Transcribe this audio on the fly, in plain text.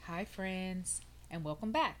Hi, friends, and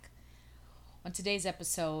welcome back. On today's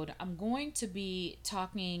episode, I'm going to be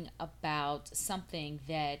talking about something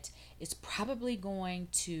that is probably going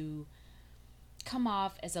to come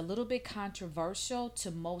off as a little bit controversial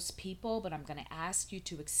to most people, but I'm going to ask you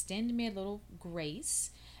to extend me a little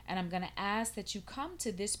grace. And I'm going to ask that you come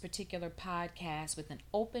to this particular podcast with an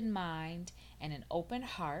open mind and an open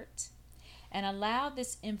heart and allow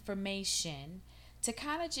this information to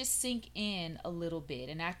kind of just sink in a little bit.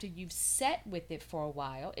 And after you've sat with it for a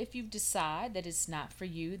while, if you decide that it's not for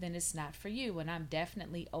you, then it's not for you. And I'm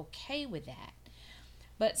definitely okay with that.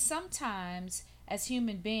 But sometimes, as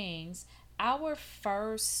human beings, our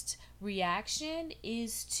first reaction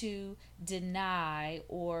is to deny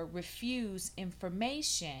or refuse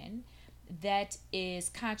information that is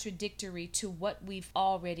contradictory to what we've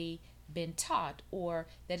already been taught or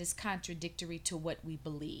that is contradictory to what we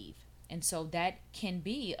believe. And so that can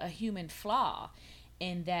be a human flaw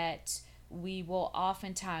in that we will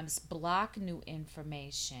oftentimes block new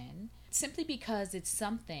information simply because it's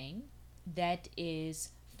something that is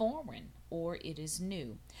foreign or it is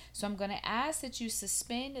new. So I'm going to ask that you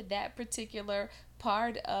suspend that particular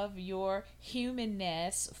part of your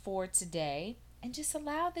humanness for today and just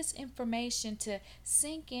allow this information to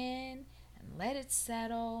sink in and let it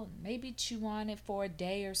settle. Maybe chew on it for a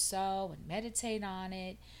day or so and meditate on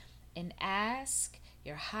it and ask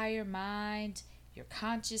your higher mind, your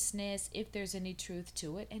consciousness, if there's any truth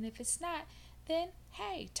to it. And if it's not, then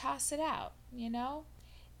hey, toss it out, you know?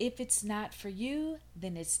 If it's not for you,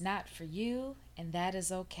 then it's not for you, and that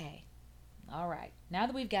is okay. All right, now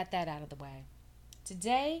that we've got that out of the way,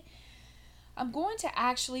 today I'm going to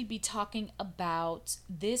actually be talking about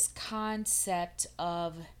this concept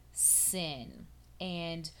of sin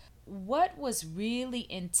and what was really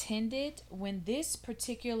intended when this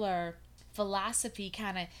particular philosophy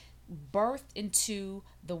kind of birthed into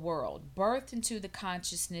the world, birthed into the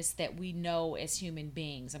consciousness that we know as human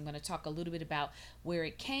beings. I'm going to talk a little bit about where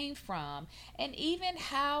it came from and even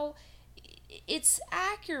how it's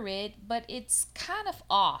accurate, but it's kind of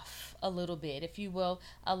off a little bit, if you will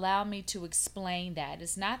allow me to explain that.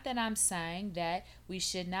 It's not that I'm saying that we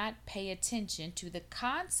should not pay attention to the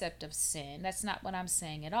concept of sin. That's not what I'm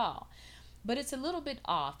saying at all. But it's a little bit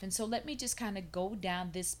off. And so let me just kind of go down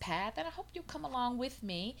this path. And I hope you'll come along with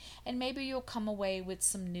me. And maybe you'll come away with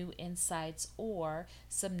some new insights or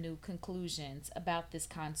some new conclusions about this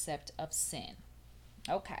concept of sin.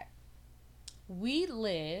 Okay. We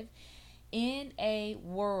live in a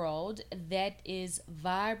world that is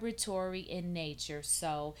vibratory in nature.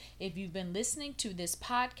 So if you've been listening to this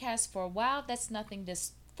podcast for a while, that's nothing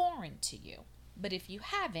that's foreign to you. But if you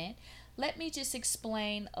haven't, let me just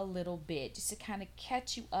explain a little bit just to kind of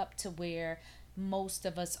catch you up to where most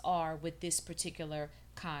of us are with this particular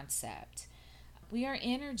concept. We are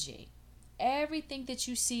energy. Everything that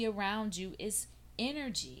you see around you is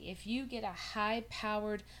energy. If you get a high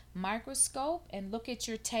powered microscope and look at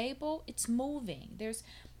your table, it's moving. There's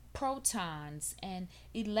protons and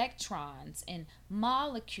electrons and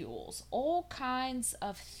molecules. All kinds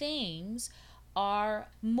of things are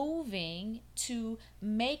moving to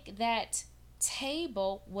make that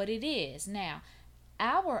table what it is. Now,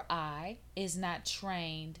 our eye is not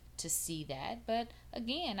trained to see that, but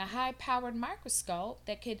again, a high powered microscope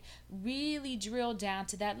that could really drill down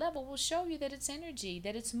to that level will show you that it's energy,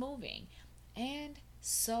 that it's moving. And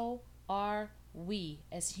so are we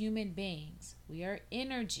as human beings. We are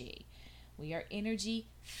energy. We are energy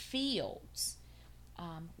fields.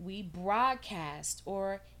 We broadcast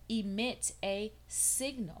or emit a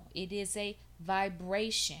signal. It is a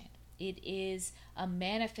vibration. It is a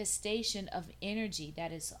manifestation of energy.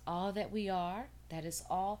 That is all that we are. That is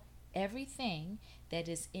all, everything that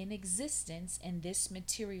is in existence in this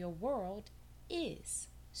material world is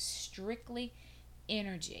strictly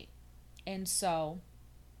energy. And so,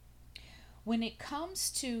 when it comes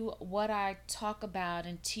to what I talk about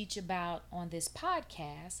and teach about on this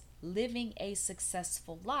podcast, living a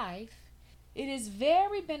successful life, it is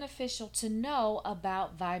very beneficial to know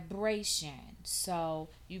about vibration. So,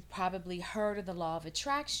 you've probably heard of the law of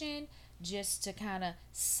attraction. Just to kind of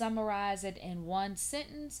summarize it in one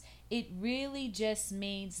sentence, it really just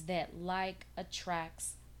means that like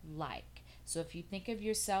attracts like. So, if you think of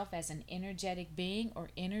yourself as an energetic being or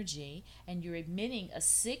energy and you're emitting a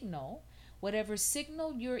signal, whatever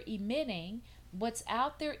signal you're emitting, what's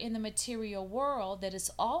out there in the material world that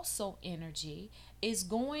is also energy is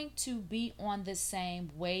going to be on the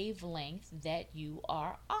same wavelength that you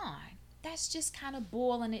are on. That's just kind of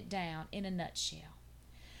boiling it down in a nutshell.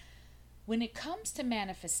 When it comes to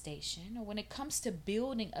manifestation or when it comes to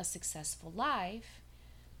building a successful life,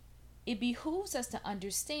 it behooves us to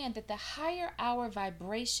understand that the higher our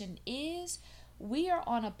vibration is, we are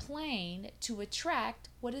on a plane to attract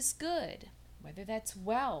what is good, whether that's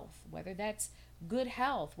wealth, whether that's good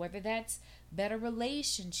health, whether that's better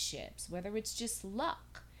relationships, whether it's just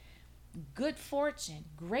luck, good fortune,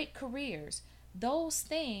 great careers. Those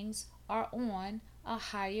things are on a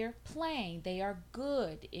higher plane. They are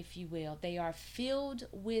good, if you will. They are filled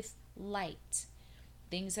with light.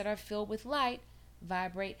 Things that are filled with light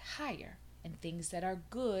vibrate higher, and things that are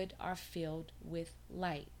good are filled with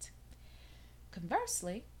light.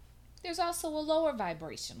 Conversely, there's also a lower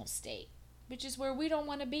vibrational state, which is where we don't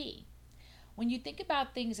want to be. When you think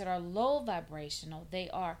about things that are low vibrational, they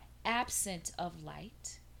are absent of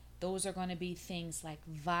light. Those are going to be things like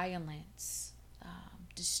violence,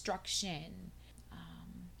 destruction,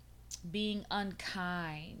 being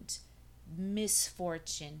unkind,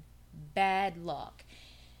 misfortune, bad luck.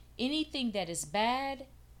 Anything that is bad,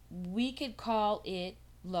 we could call it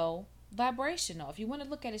low vibrational. If you want to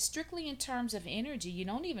look at it strictly in terms of energy, you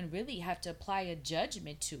don't even really have to apply a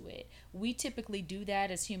judgment to it. We typically do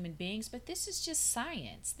that as human beings, but this is just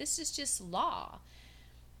science. This is just law.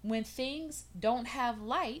 When things don't have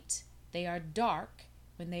light, they are dark.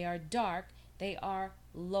 When they are dark, they are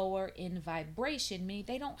lower in vibration, meaning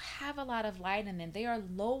they don't have a lot of light in them. They are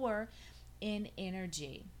lower in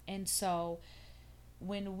energy. And so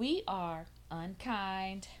when we are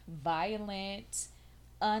unkind, violent,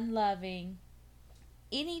 unloving,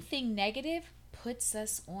 anything negative puts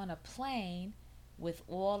us on a plane with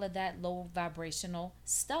all of that low vibrational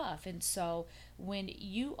stuff. And so when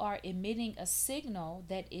you are emitting a signal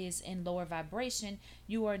that is in lower vibration,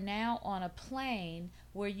 you are now on a plane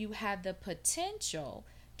where you have the potential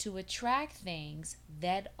to attract things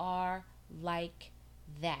that are like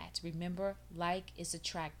that. Remember, like is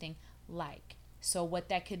attracting like. So what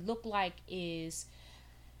that could look like is,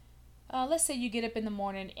 let's say you get up in the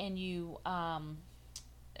morning and you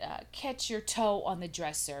catch your toe on the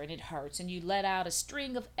dresser and it hurts, and you let out a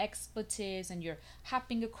string of expletives and you're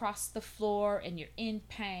hopping across the floor and you're in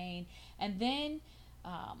pain, and then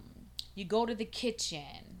you go to the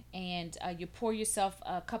kitchen and you pour yourself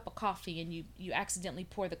a cup of coffee, and you accidentally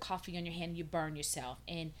pour the coffee on your hand and you burn yourself,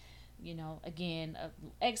 and again,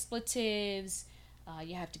 expletives.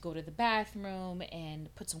 You have to go to the bathroom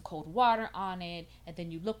and put some cold water on it, and then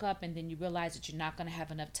you look up and then you realize that you're not going to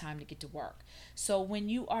have enough time to get to work. So when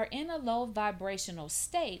you are in a low vibrational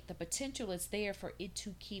state, the potential is there for it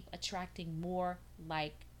to keep attracting more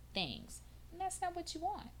like things. And that's not what you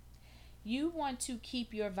want. You want to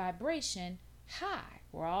keep your vibration high,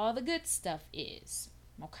 where all the good stuff is.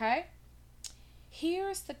 Okay?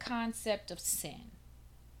 Here's the concept of sin.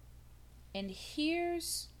 And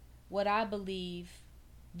here's what I believe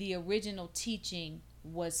the original teaching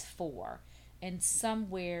was for, and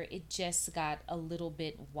somewhere it just got a little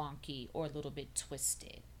bit wonky or a little bit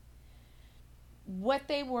twisted. What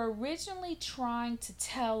they were originally trying to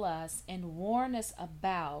tell us and warn us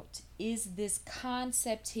about is this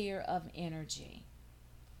concept here of energy,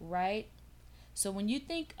 right? So when you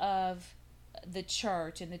think of the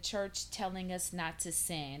church and the church telling us not to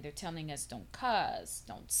sin, they're telling us don't cuss,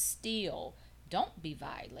 don't steal, don't be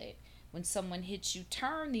violent. When someone hits you,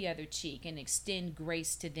 turn the other cheek and extend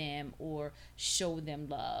grace to them or show them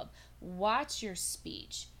love. Watch your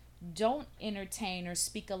speech. Don't entertain or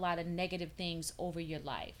speak a lot of negative things over your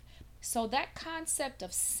life. So that concept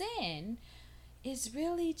of sin is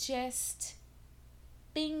really just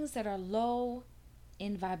things that are low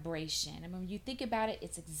in vibration. I mean, when you think about it,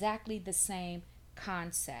 it's exactly the same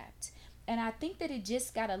concept. And I think that it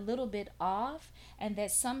just got a little bit off, and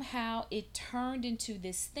that somehow it turned into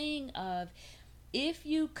this thing of, if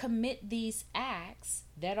you commit these acts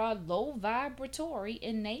that are low vibratory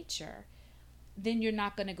in nature, then you're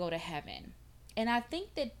not going to go to heaven. And I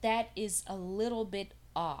think that that is a little bit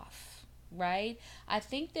off, right? I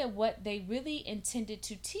think that what they really intended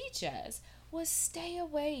to teach us was stay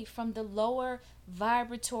away from the lower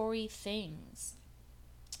vibratory things.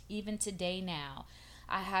 Even today now,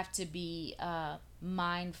 I have to be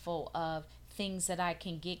mindful of things that I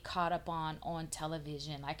can get caught up on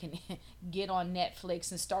television. I can get on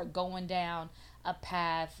Netflix and start going down a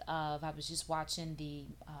path of, I was just watching the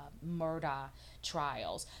Murdaugh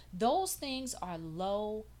trials. Those things are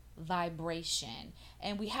low vibration,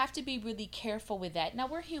 and we have to be really careful with that. Now,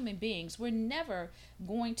 we're human beings. We're never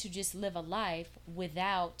going to just live a life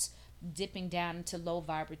without dipping down into low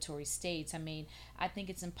vibratory states. I mean, I think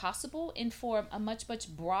it's impossible, and for a much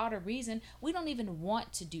broader reason, we don't even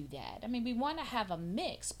want to do that. I mean, we want to have a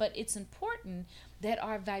mix, but it's important that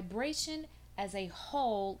our vibration as a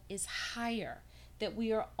whole is higher, that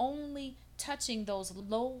we are only touching those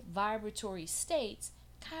low vibratory states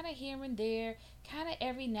kind of here and there, kind of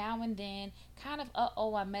every now and then, kind of,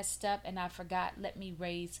 oh, I messed up and I forgot. Let me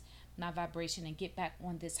raise my vibration and get back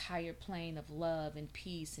on this higher plane of love and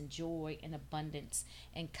peace and joy and abundance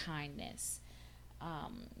and kindness.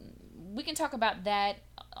 Um, we can talk about that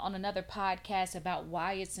on another podcast about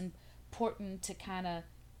why it's important to kind of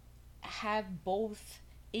have both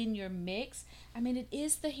in your mix. I mean, it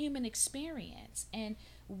is the human experience, and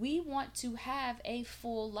we want to have a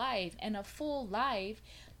full life, and a full life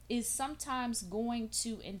is sometimes going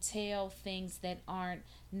to entail things that aren't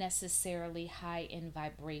necessarily high in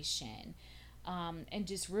vibration. And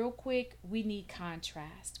just real quick, we need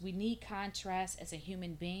contrast. We need contrast as a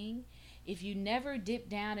human being. If you never dip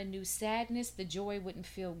down and knew sadness, the joy wouldn't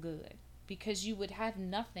feel good because you would have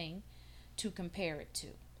nothing to compare it to.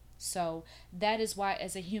 So that is why,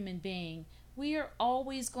 as a human being, we are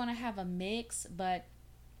always going to have a mix. But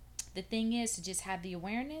the thing is to just have the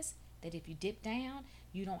awareness that if you dip down,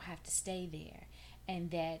 you don't have to stay there.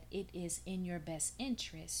 And that it is in your best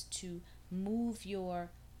interest to move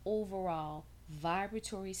your overall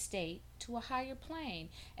vibratory state to a higher plane.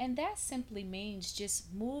 And that simply means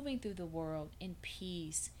just moving through the world in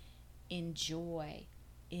peace, in joy,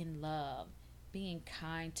 in love, being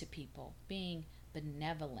kind to people, being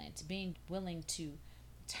benevolent, being willing to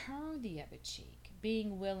turn the other cheek,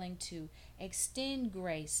 being willing to extend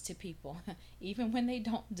grace to people, even when they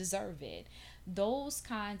don't deserve it. Those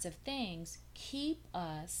kinds of things keep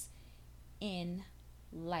us in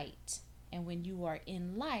light. And when you are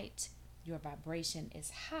in light, your vibration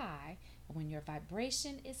is high. And when your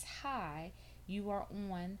vibration is high, you are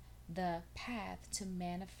on the path to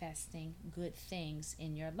manifesting good things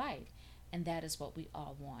in your life. And that is what we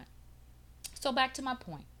all want. So back to my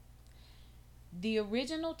point. The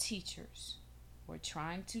original teachers were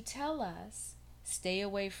trying to tell us stay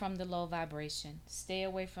away from the low vibration, stay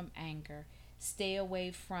away from anger, stay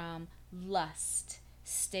away from lust,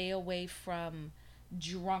 stay away from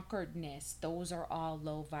drunkardness. Those are all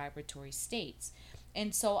low vibratory states.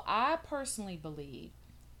 And so I personally believe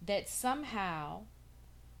that somehow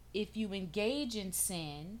if you engage in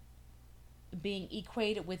sin, being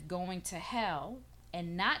equated with going to hell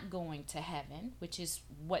and not going to heaven, which is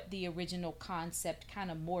what the original concept kind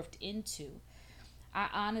of morphed into, I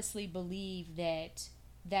honestly believe that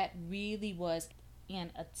that really was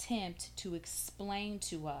an attempt to explain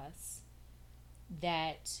to us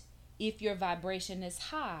that if your vibration is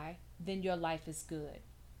high, then your life is good.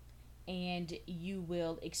 And you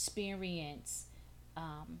will experience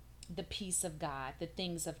the peace of God, the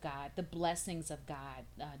things of God, the blessings of God,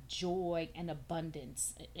 joy and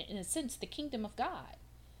abundance. In a sense, the kingdom of God,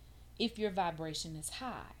 if your vibration is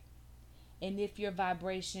high. And if your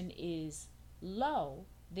vibration is low,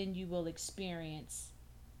 then you will experience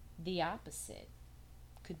the opposite.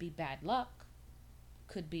 Could be bad luck,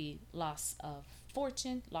 could be loss of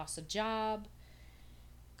fortune, loss of job,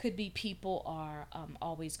 could be people are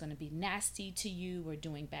always going to be nasty to you or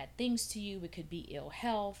doing bad things to you. It could be ill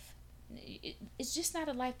health. It's just not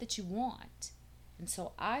a life that you want. And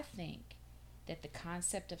so I think that the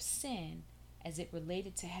concept of sin, as it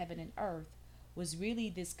related to heaven and earth, was really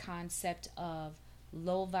this concept of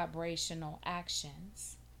low vibrational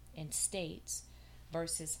actions and states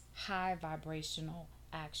versus high vibrational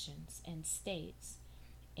actions and states,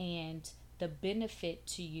 and the benefit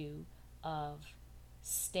to you of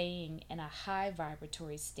staying in a high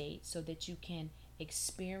vibratory state so that you can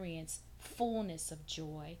experience fullness of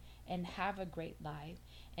joy and have a great life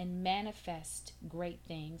and manifest great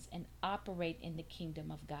things and operate in the kingdom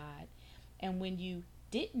of God. And when you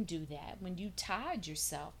didn't do that, when you tied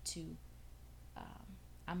yourself to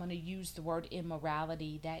I'm going to use the word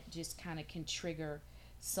immorality, that just kind of can trigger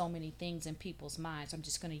so many things in people's minds. I'm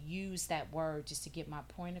just going to use that word just to get my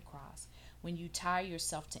point across. When you tie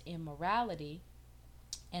yourself to immorality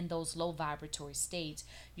and those low vibratory states,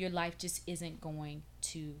 your life just isn't going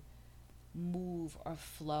to move or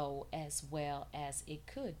flow as well as it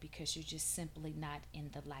could because you're just simply not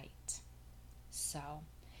in the light. So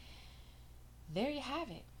there you have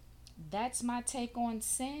it. That's my take on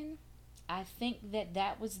sin. I think that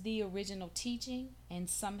that was the original teaching, and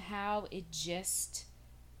somehow it just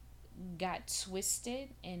got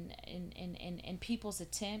twisted in people's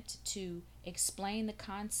attempt to explain the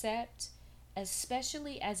concept,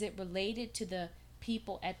 especially as it related to the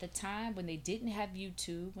people at the time when they didn't have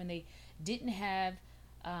YouTube, when they didn't have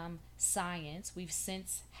science. We've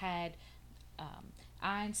since had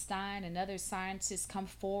Einstein and other scientists come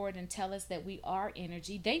forward and tell us that we are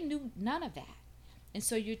energy. They knew none of that. And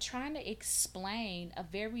so you're trying to explain a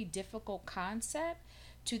very difficult concept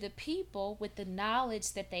to the people with the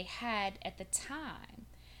knowledge that they had at the time.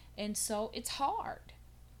 And so it's hard.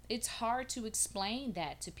 It's hard to explain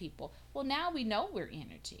that to people. Well, now we know we're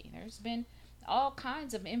energy. There's been all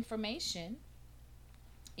kinds of information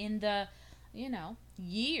in the,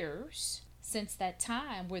 years since that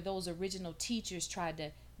time where those original teachers tried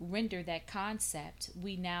to render that concept.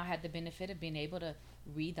 We now have the benefit of being able to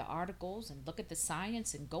read the articles and look at the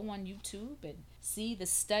science and go on YouTube and see the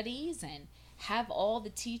studies and have all the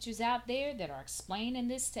teachers out there that are explaining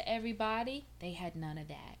this to everybody. They had none of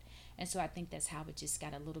that. And so I think that's how it just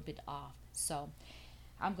got a little bit off. So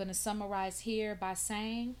I'm going to summarize here by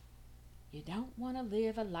saying you don't want to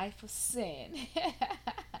live a life of sin.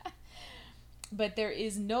 But there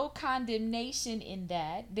is no condemnation in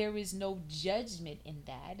that. There is no judgment in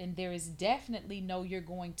that. And there is definitely no you're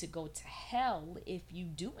going to go to hell if you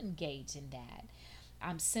do engage in that.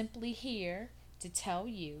 I'm simply here to tell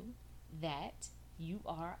you that you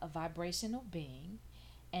are a vibrational being,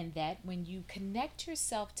 and that when you connect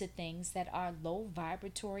yourself to things that are low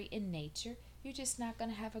vibratory in nature, you're just not going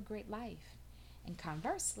to have a great life. And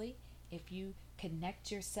conversely, if you connect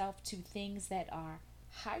yourself to things that are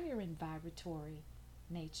higher in vibratory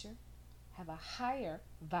nature, have a higher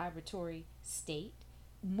vibratory state,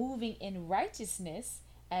 moving in righteousness,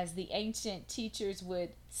 as the ancient teachers would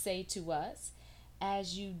say to us,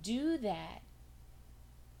 as you do that,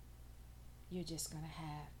 you're just going to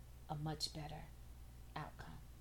have a much better outcome.